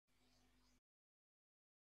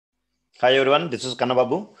Hi everyone, this is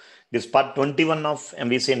Kannababu. This is part 21 of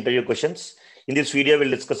MVC interview questions. In this video,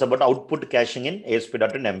 we'll discuss about output caching in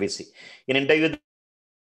ASP.NET MVC. In interview,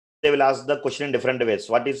 they will ask the question in different ways.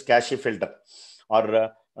 What is cache filter?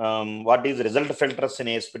 Or what is result filters in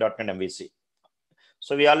ASP.NET MVC?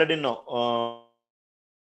 So we already know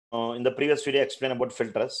in the previous video, I explained about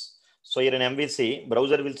filters. So here in MVC,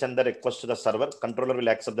 browser will send the request to the server. Controller will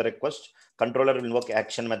accept the request. Controller will invoke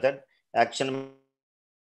action method. Action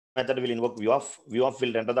method will invoke view-of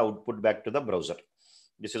will render the output back to the browser.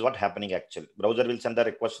 This is what happening actually. Browser will send the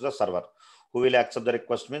request to the server. Who will accept the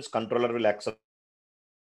request means controller will accept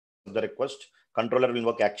the request. Controller will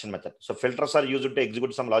invoke action method. So filters are used to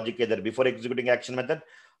execute some logic either before executing action method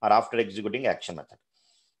or after executing action method.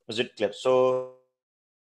 Is it clear? So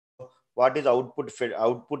what is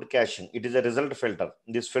output caching? It is a result filter.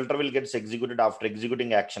 This filter will get executed after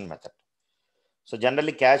executing action method. So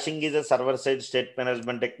generally caching is a server-side state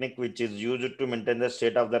management technique which is used to maintain the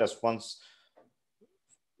state of the response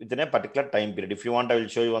within a particular time period. If you want, I will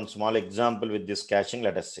show you one small example with this caching.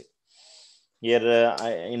 Let us see. Here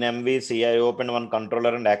in MVC, I open one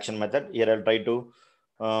controller and action method. Here I'll try to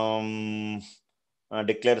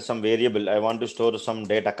declare some variable. I want to store some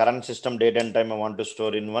data, current system date and time I want to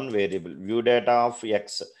store in one variable. View data of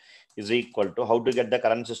X is equal to how to get the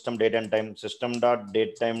current system date and time, system dot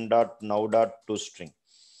date time dot now dot to string.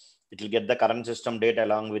 It will get the current system date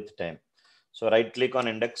along with time. So right click on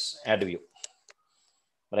index, add view.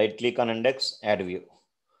 Right click on index, add view.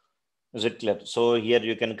 Is it clear? So here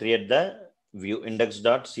you can create the view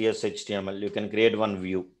index.cshtml. You can create one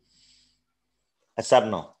view. Yes or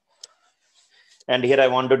no? And here I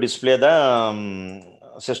want to display the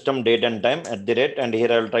system date and time at the rate. And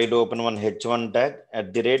here I will try to open one h1 tag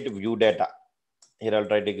at the rate view data. Here I'll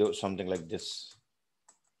try to give something like this.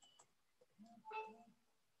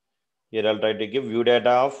 Here I'll try to give view data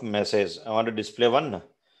of message. I want to display one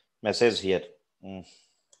message here.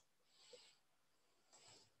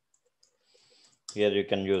 Here you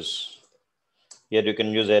can use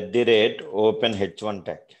at the rate open h1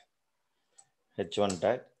 tag.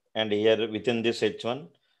 And here within this h1,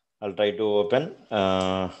 I'll try to open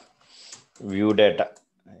view data.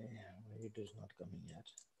 It is not coming here.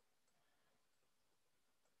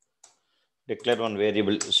 Declare one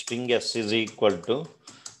variable string s is equal to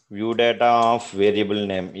view data of variable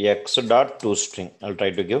name x dot to string. I'll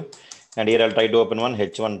try to give, and here I'll try to open one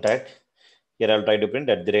h1 tag. Here I'll try to print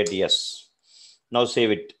at the rate yes. Now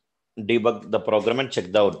save it, debug the program and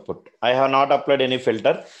check the output. I have not applied any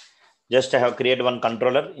filter. Just I have created one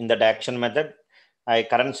controller in that action method. I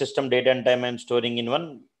current system data and time I'm storing in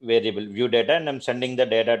one variable view data, and I'm sending the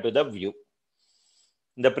data to the view.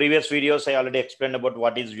 In the previous videos, I already explained about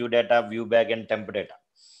what is view data, view bag, and temp data.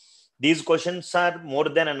 These questions are more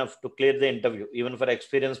than enough to clear the interview, even for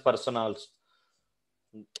experienced person also.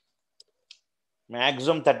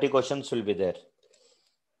 Maximum 30 questions will be there.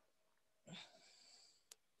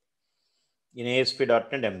 In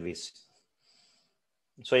ASP.NET MVC.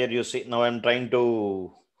 So here you see, now I'm trying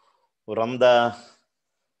to run the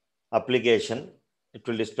application. It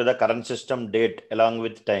will display the current system date along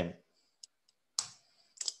with time.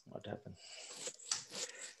 What happened?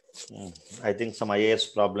 I think some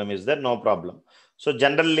IAS problem is there, no problem. So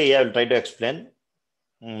generally I will try to explain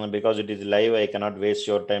because it is live, I cannot waste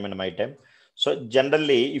your time and my time. So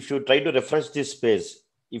generally, if you try to refresh this page,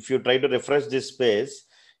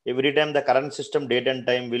 every time the current system date and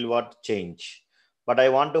time will what change. But I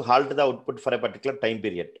want to halt the output for a particular time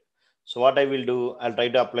period. So what I will do, I'll try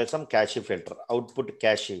to apply some cache filter, output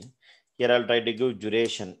cache. Here I'll try to give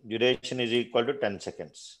duration. Duration is equal to 10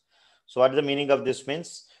 seconds. So what is the meaning of this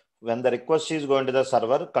means? When the request is going to the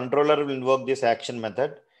server, controller will invoke this action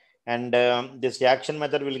method, and this action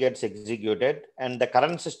method will get executed, and the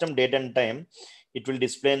current system date and time, it will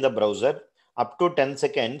display in the browser. Up to 10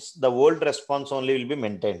 seconds, the old response only will be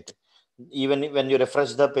maintained. Even when you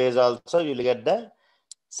refresh the page also, you will get the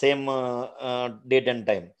same date and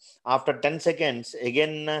time. After 10 seconds,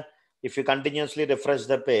 again, if you continuously refresh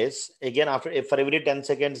the page, again, for every 10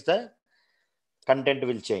 seconds, the content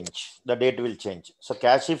will change, the date will change. So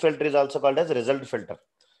cache filter is also called as result filter.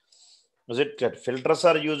 Is it clear? Filters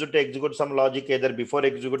are used to execute some logic either before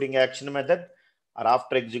executing action method or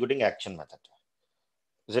after executing action method.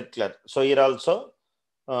 Is it clear? So here also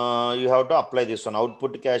you have to apply this one.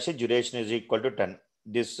 Output cache duration is equal to 10.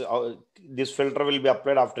 This filter will be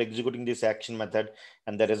applied after executing this action method,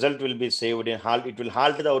 and the result will be saved in halt. It will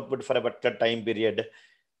halt the output for a particular time period,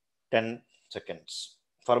 10 seconds.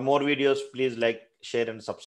 For more videos, please like, share, and subscribe.